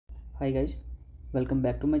Hi guys, welcome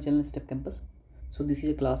back to my channel Step Campus. So this is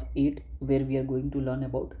a class 8 where we are going to learn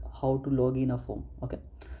about how to log in a form. Okay,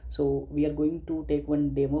 so we are going to take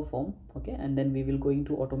one demo form, okay, and then we will going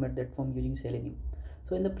to automate that form using Selenium.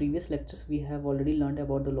 So in the previous lectures we have already learned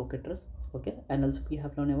about the locators, okay, and also we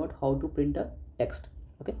have learned about how to print a text.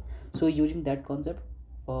 Okay, so using that concept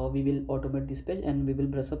we will automate this page and we will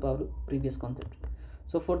brush up our previous concept.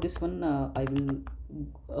 So for this one I will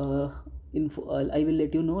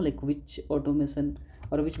let you know like which automation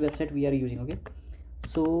or which website we are using. Okay,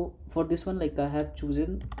 so for this one, like I have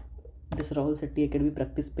chosen this Rahul Sethi Academy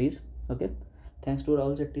practice page. Okay, thanks to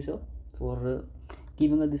Rahul Sethi sir for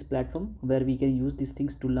giving us this platform where we can use these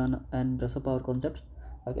things to learn and brush up our concepts.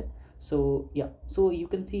 Okay, so yeah, so you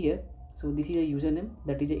can see here, so this is a username,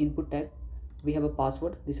 that is a input tag. We have a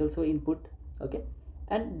password, this is also input. Okay,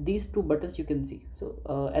 and these two buttons you can see.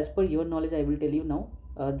 So as per your knowledge I will tell you now,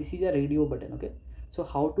 this is a radio button. Okay, so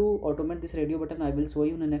how to automate this radio button I will show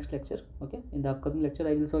you in the next lecture. Okay, in the upcoming lecture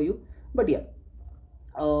I will show you. But yeah,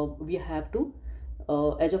 we have to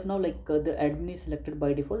as of now, like the admin is selected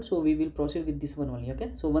by default, so we will proceed with this one only.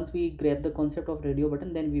 Okay, so once we grab the concept of radio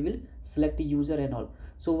button, then we will select user and all.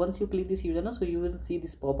 So once you click this user now, so you will see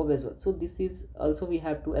this pop-up as well. So this is also we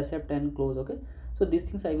have to accept and close. Okay, so these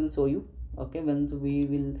things I will show you. Okay, when we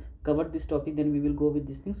will cover this topic, then we will go with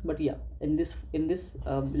these things. But yeah, in this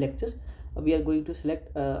lectures we are going to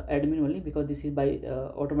select admin only, because this is by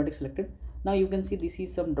automatic selected. Now you can see this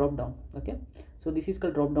is some drop down. Okay, so this is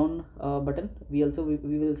called drop down button. We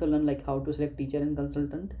will also learn like how to select teacher and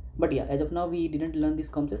consultant. But yeah, as of now we didn't learn this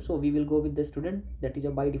concept, so we will go with the student, that is a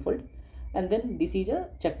by default. And then this is a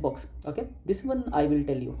checkbox. Okay, this one I will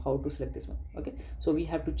tell you how to select this one. Okay, so we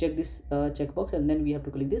have to check this checkbox, and then we have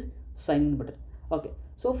to click this sign in button. Okay,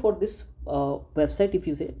 so for this website, if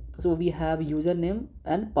you say, so we have username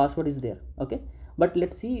and password is there. Okay, but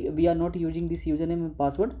let's see, we are not using this username and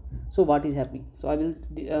password. So what is happening? So I will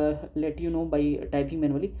let you know by typing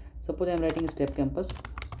manually. Suppose I am writing Step Campus,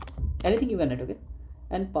 anything you can write. Okay,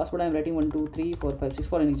 and password I am writing 1 2 3 4 5 6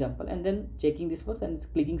 for an example, and then checking this box and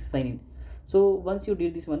clicking sign in. So once you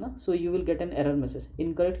did this one, so you will get an error message,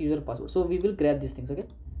 incorrect user password. So we will grab these things. Okay,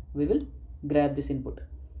 we will grab this input.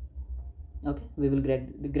 Okay, we will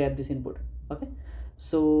grab this input. Okay,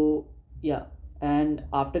 so yeah, and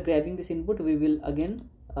after grabbing this input we will again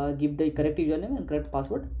give the correct username and correct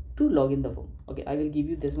password to log in the form. Okay, I will give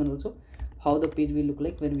you this one also, how the page will look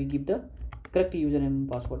like when we give the correct username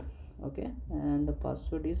and password. Okay, and the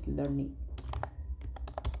password is learning.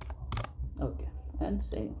 Okay, and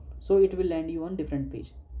same, so it will land you on different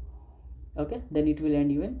page. Okay, then it will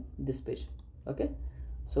land you in this page. Okay,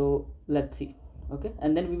 so let's see. Okay,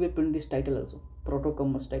 and then we will print this title also, proto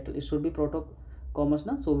commerce title. It should be proto commerce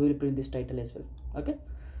now, so we will print this title as well. Okay,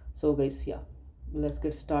 so guys, yeah, let's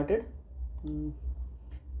get started.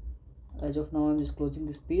 As of now I'm just closing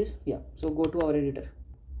this page. Yeah, so go to our editor.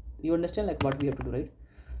 You understand like what we have to do, right?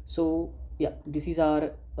 So yeah, this is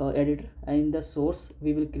our editor, and in the source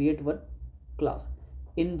we will create one class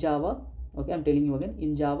in Java. Okay, I'm telling you again,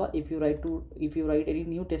 in Java if you write any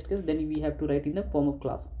new test case, then we have to write in the form of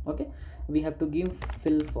class. Okay, we have to give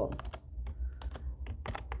fill form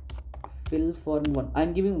 1.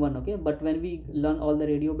 I'm giving 1. Okay, but when we learn all the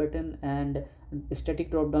radio button and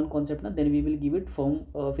static drop down concept now, then we will give it form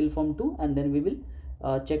fill form 2, and then we will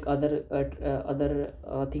check other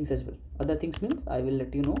things as well. Other things means I will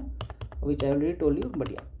let you know, which I already told you. But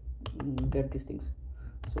yeah, get these things.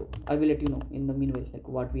 So I will let you know in the meanwhile like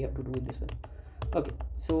what we have to do with this one. Okay,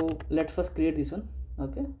 so let's first create this one.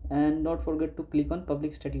 Okay, and not forget to click on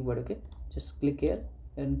public static void. Okay, just click here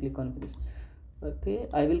and click on this. Okay,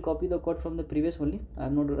 I will copy the code from the previous only. I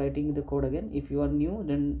am not writing the code again. If you are new,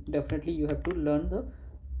 then definitely you have to learn the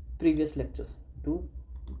previous lectures to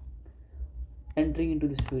entering into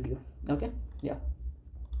this video. Okay, yeah,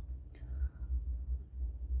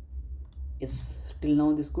 yes, till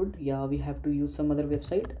now this good. Yeah, we have to use some other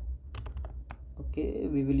website. Okay,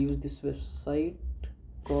 we will use this website,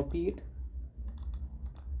 copy it.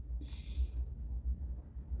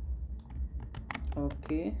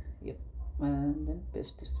 Okay, yep, and then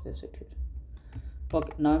paste this website here.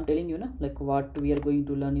 Okay, now I'm telling you now like what we are going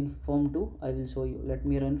to learn in form 2. I will show you. Let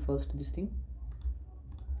me run first this thing.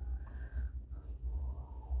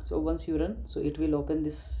 So once you run, so it will open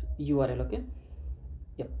this URL. Okay,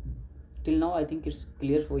 yep, till now I think it's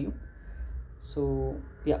clear for you. So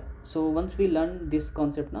yeah, so once we learn this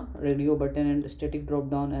concept now, radio button and static drop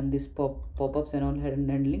down and this pop-ups and all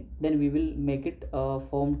handling, then we will make it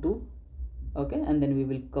form 2. Okay, and then we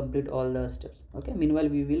will complete all the steps. Okay, meanwhile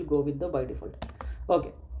we will go with the by default.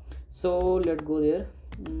 Okay, so let's go there.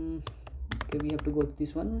 Okay, we have to go to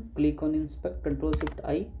this one, click on inspect, Control Shift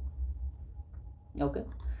I. Okay,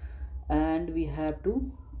 and we have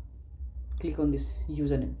to click on this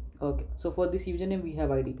username. Okay, so for this username we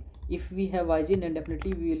have ID. If we have IG, then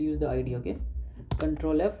definitely we will use the ID. Okay,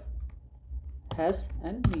 Control F, hash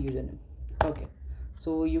and username. Okay,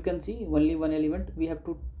 so you can see only one element. We have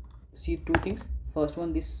to see two things. First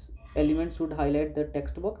one, this element should highlight the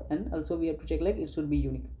text box, and also we have to check like it should be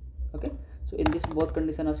unique. Okay, so in this both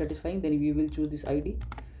conditions are satisfying, then we will choose this ID.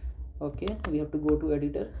 Okay, we have to go to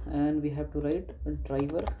editor and we have to write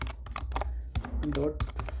driver dot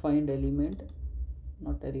find element,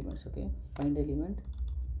 not elements. Okay, find element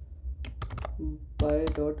by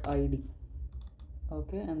dot ID.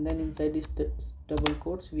 Okay, and then inside this double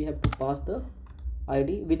quotes we have to pass the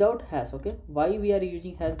ID without hash. Okay, why we are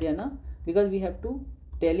using hash, Diana? Because we have to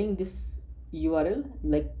telling this URL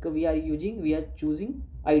like we are choosing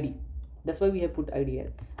ID. That's why we have put ID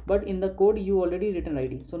here. But in the code you already written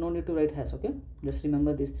ID, so no need to write hash. Okay, just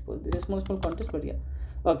remember this. This is small context, but yeah.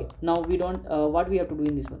 Okay, now we don't what we have to do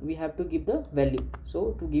in this one, we have to give the value.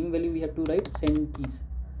 So to give value we have to write send keys.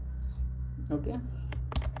 Okay,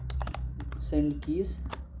 send keys.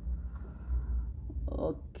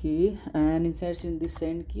 Okay, and inside in this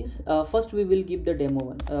send keys, first we will give the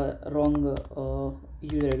demo one, wrong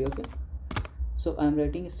user ID. Okay, so I am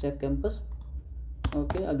writing step campus.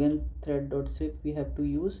 Okay, again thread.shift we have to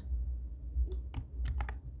use.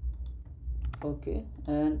 Okay,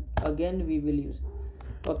 and again we will use.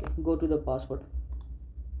 Okay, go to the password.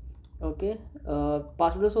 Okay,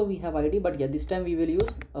 password also we have ID, but yeah, this time we will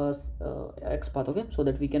use XPath. Okay, so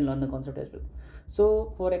that we can learn the concept as well.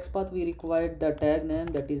 So for XPath we required the tag name,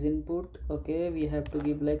 that is input. Okay, we have to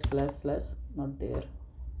give like // not there.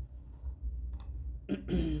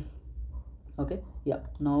 Okay, yeah,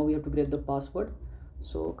 now we have to grab the password.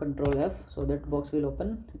 So Control F, so that box will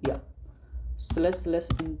open. Yeah,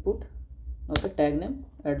 // input. Okay, tag name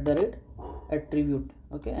 @attribute.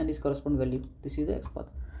 Okay, and its corresponding value. This is the XPath.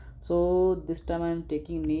 So this time I am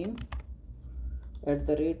taking name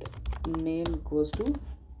 @name equals to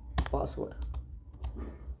password.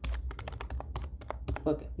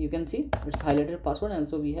 Okay, you can see it's highlighted password, and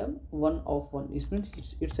also we have 1 of 1. This means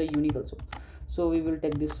it's a unique also. So we will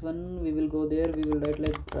take this one, we will go there, we will write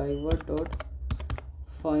like driver dot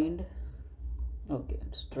find. Okay,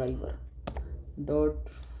 it's driver dot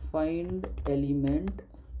find element.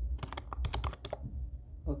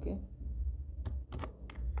 Okay,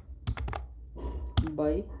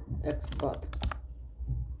 by XPath.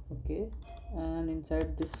 Okay, and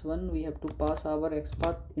inside this one we have to pass our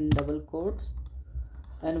XPath in double quotes.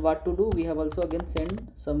 And what to do, we have also again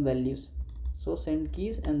send some values. So send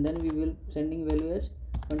keys, and then we will sending value as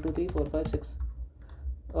 1 2 3 4 5 6.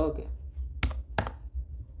 Okay,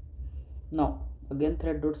 now again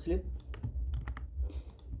thread.slip.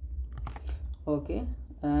 Okay,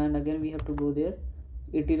 and again we have to go there.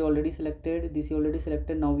 It is already selected, this is already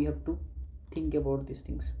selected. Now we have to think about these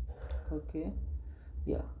things. Okay,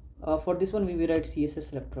 yeah, for this one we will write CSS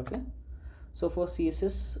selector. Okay, so for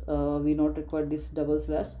CSS we not require this double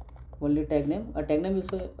slash, only tag name. A tag name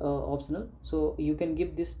is optional, so you can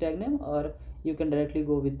give this tag name, or you can directly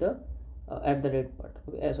go with the @ part.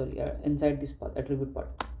 Okay, sorry, inside this part, attribute part.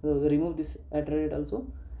 Remove this @ also,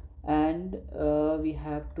 and we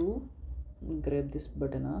have to grab this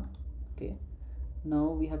button. Okay, now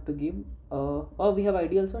we have to give we have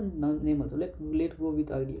ID also and name also. Let's go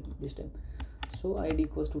with ID this time. So ID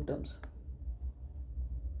equals to terms.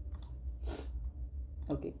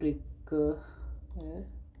 Okay, click here,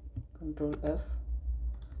 Control F.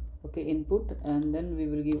 Okay, input, and then we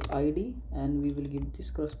will give ID, and we will give this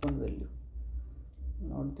correspond value,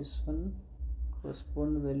 not this one.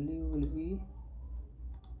 Correspond value will be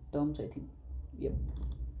terms, I think. Yep,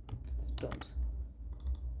 terms.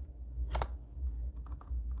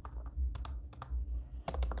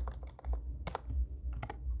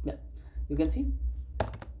 Yeah, you can see,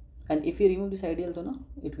 and if you remove this ID also, no,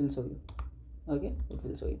 it will show you. Okay, it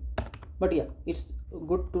will show you. But yeah, it's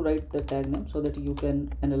good to write the tag name so that you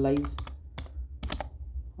can analyze.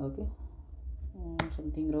 Okay,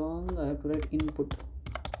 something wrong, I have to write input.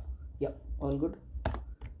 Yeah, all good.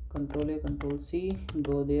 Control A, Control C,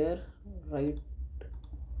 go there, write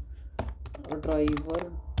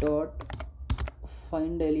driver dot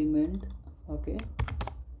find element. Okay,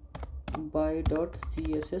 by dot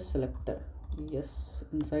CSS selector. Yes,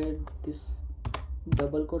 inside this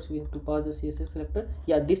double quotes we have to pass the CSS selector.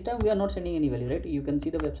 Yeah, this time we are not sending any value, right? You can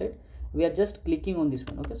see the website, we are just clicking on this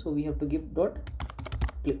one. Okay, so we have to give dot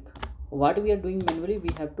click. What we are doing manually, we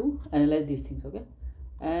have to analyze these things. Okay,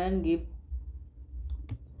 and give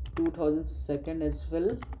 2000 second as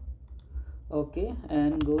well. okay,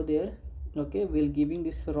 and go there. Okay, we'll giving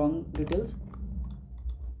this wrong details.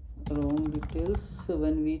 So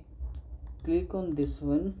when we click on this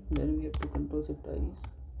one, then we have to control shift I.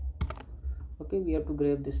 Okay, we have to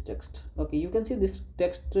grab this text. Okay, you can see this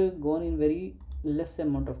text gone in very less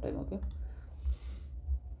amount of time. Okay,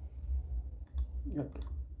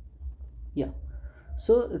 yeah,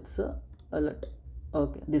 so it's a alert.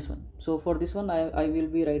 Okay, this one. So for this one I will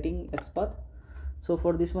be writing XPath. So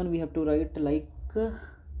for this one we have to write like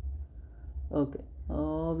okay,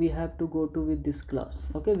 we have to go to with this class.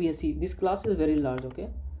 Okay, we see this class is very large. Okay,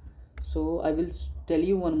 so I will tell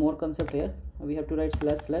you one more concept here. We have to write /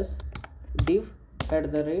 div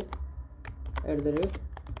 @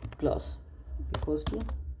 class equals to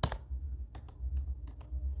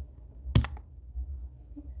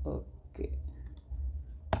okay.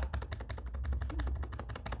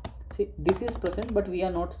 See, this is present, but we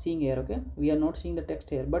are not seeing here. Okay, we are not seeing the text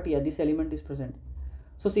here, but yeah, this element is present.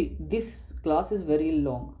 So see, this class is very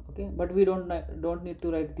long. Okay, but we don't need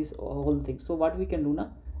to write this whole thing. So what we can do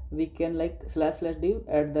now, we can like / div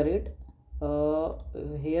 @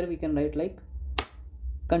 here we can write like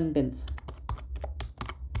contents.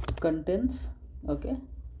 Okay,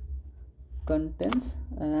 contents,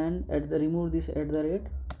 and remove this @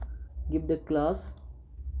 give the class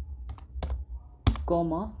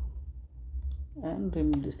comma and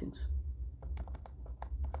remove these things.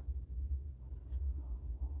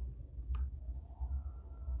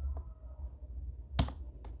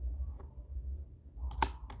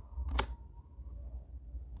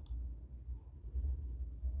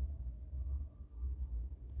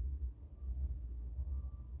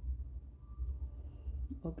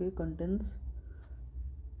 Okay, contents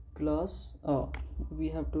class, we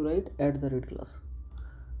have to write @ class.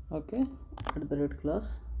 Okay, @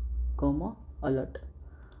 class comma alert.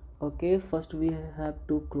 Okay, first we have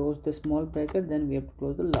to close the small bracket, then we have to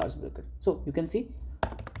close the large bracket. So you can see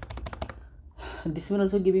this one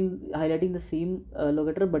also highlighting the same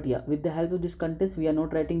locator, but yeah, with the help of this contents we are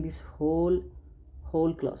not writing this whole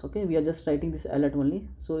class. Okay, we are just writing this alert only,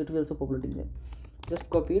 so it will also populating there. Just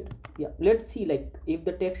copy it. Yeah, let's see like if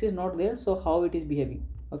the text is not there, so how it is behaving.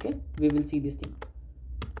 Okay, we will see this thing.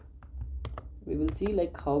 We will see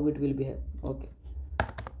like how it will behave. Okay,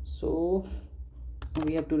 so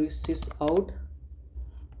we have to reach this out,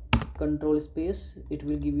 control space, it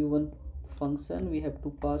will give you one function. We have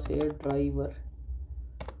to pass a driver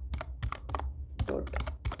dot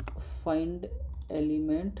find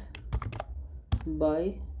element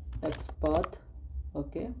by XPath.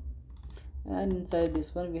 Okay, and inside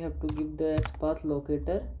this one we have to give the XPath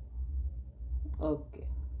locator.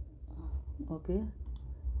 Okay,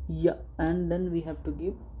 yeah, and then we have to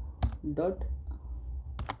give dot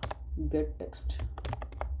get text.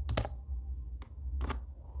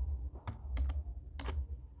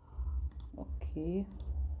 Okay,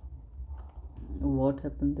 what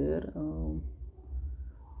happened there?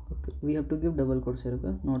 Okay, we have to give double quotes here.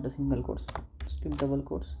 Okay, not a single quotes, skip double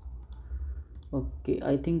quotes. Okay,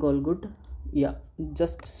 I think all good. Yeah,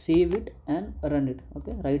 just save it and run it.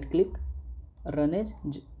 Okay, right click, run as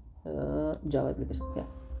Java application. Yeah,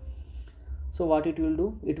 so what it will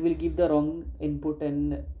do, it will give the wrong input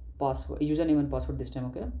and password, username and password this time.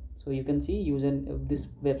 Okay, so you can see this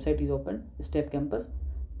website is open, step campus,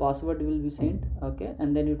 password will be sent. Okay,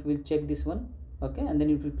 and then it will check this one. Okay, and then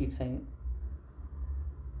it will click sign in.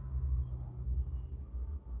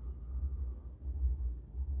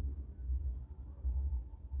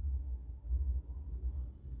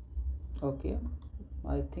 Okay,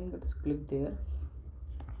 I think it's clicked there.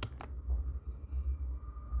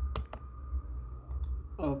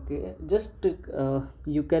 Okay, just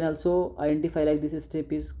you can also identify like this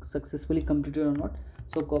step is successfully completed or not.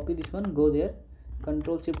 So copy this one, go there,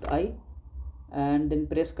 control shift I, and then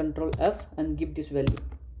press control F and give this value.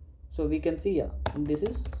 So we can see, yeah, this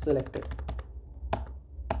is selected.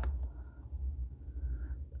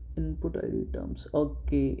 Input ID terms.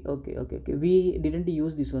 Okay, we didn't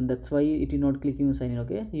use this one, that's why it is not clicking on sign in.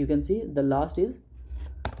 Okay, you can see the last is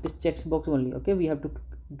this checkbox only. Okay, we have to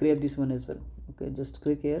grab this one as well. Okay, just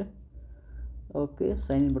click here. Okay,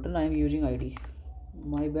 sign in button. I am using ID,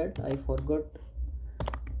 my bad, I forgot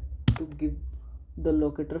to give the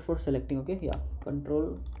locator for selecting. Okay, yeah,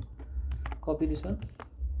 control copy this one.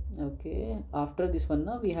 Okay, after this one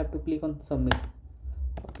now we have to click on submit.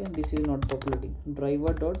 Okay, this is not populating.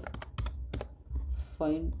 Driver dot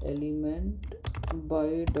find element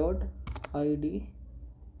by dot id.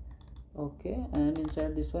 Okay, and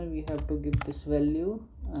inside this one we have to give this value,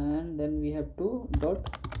 and then we have to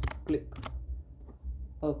dot click.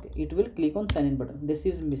 Okay, it will click on sign in button. This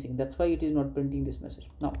is missing, that's why it is not printing this message.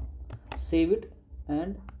 Now save it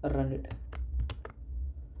and run it.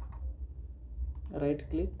 Right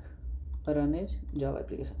click, run as Java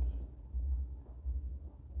application.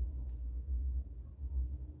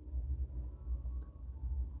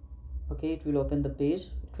 Okay, it will open the page,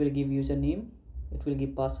 it will give username, it will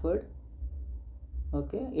give password.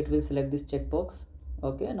 Okay, it will select this checkbox.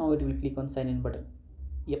 Okay, now it will click on sign in button.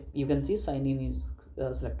 Yep, you can see sign in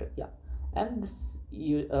is selected. Yeah, and this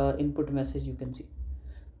input message you can see.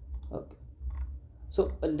 Okay,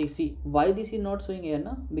 so let's see why this is not showing here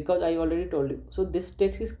now, because I already told you. So this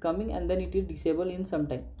text is coming and then it is disabled in some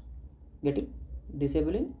time, getting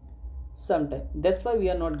disabling sometime. That's why we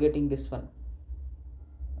are not getting this one.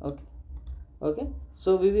 Okay, okay,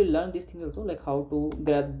 so we will learn these things also, like how to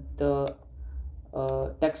grab the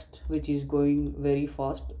text which is going very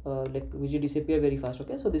fast, like which will disappear very fast.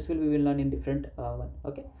 Okay, so this will we will learn in different one.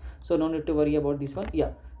 Okay, so no need to worry about this one.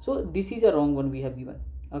 Yeah, so this is a wrong one we have given.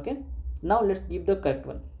 Okay, now let's give the correct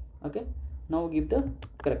one. Okay, now give the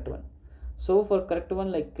correct one. So for correct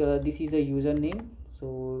one, like this is a username,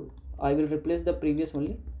 so I will replace the previous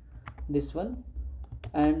only, this one,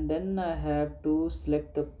 and then I have to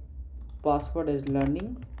select the password as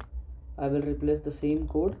learning. I will replace the same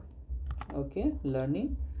code. Okay,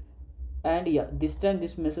 learning, and yeah, this time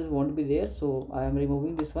this message won't be there, so I am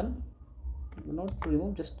removing this one. Not to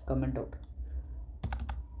remove, just comment out.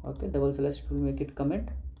 Okay, double slash will make it comment.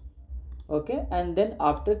 Okay, and then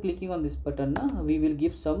after clicking on this button we will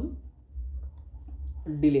give some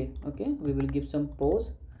delay. Okay, we will give some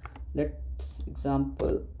pause, let's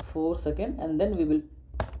example 4 seconds, and then we will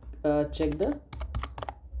check the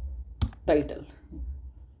title.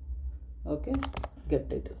 Okay, get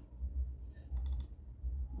title.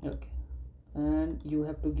 Okay, and you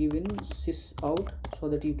have to give in sys out so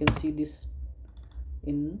that you can see this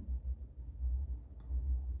in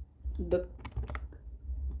the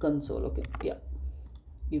console. Okay, yeah,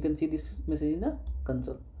 you can see this message in the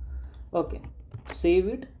console. Okay, save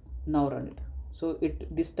it, now run it. So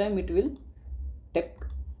this time it will take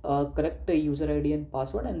correct user ID and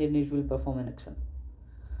password, and then it will perform an action.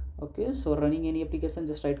 Okay, so running any application,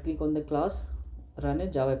 just right click on the class, run a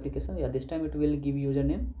Java application. Yeah, this time it will give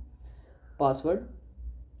username, password.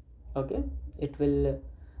 Okay, it will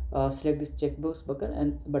select this checkbox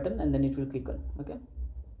button and then it will click on. Okay,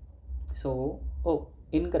 so oh,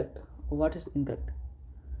 incorrect. What is incorrect?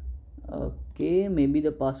 Okay, maybe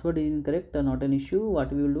the password is incorrect, not an issue.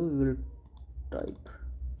 What we will do, we will type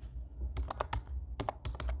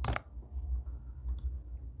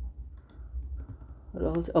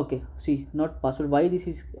Rahul. Okay, see, not password. Why this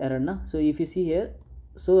is error na? So if you see here,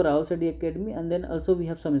 so Rahul Study Academy, and then also we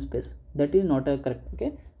have some space, that is not correct.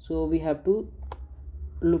 Okay, so we have to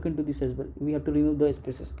look into this as well. We have to remove the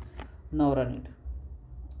spaces. Now run it.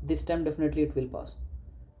 This time definitely it will pass.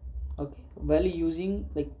 Okay, while using,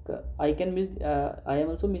 like I can miss, I am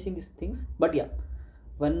also missing these things, but yeah,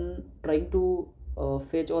 when trying to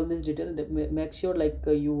fetch all this detail, make sure like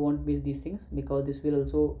you won't miss these things, because this will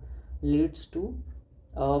also leads to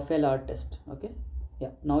fail our test. Okay, yeah,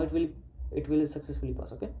 now it will successfully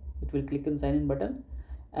pass. Okay, it will click on sign in button,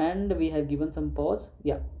 and we have given some pause.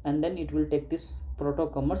 Yeah, and then it will take this proto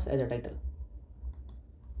commerce as a title.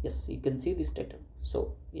 Yes, you can see this title.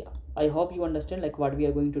 So yeah, I hope you understand like what we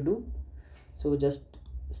are going to do. So just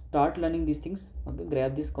start learning these things. Okay,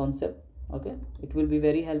 grab this concept. Okay, it will be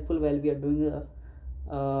very helpful while we are doing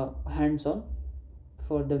a hands-on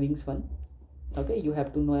for the wings one. Okay, you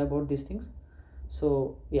have to know about these things.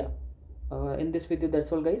 So yeah, in this video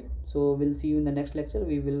that's all guys. So we'll see you in the next lecture.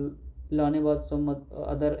 We will learn about some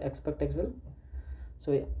other aspect as well.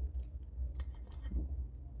 So yeah,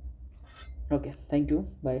 okay, thank you,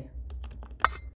 bye.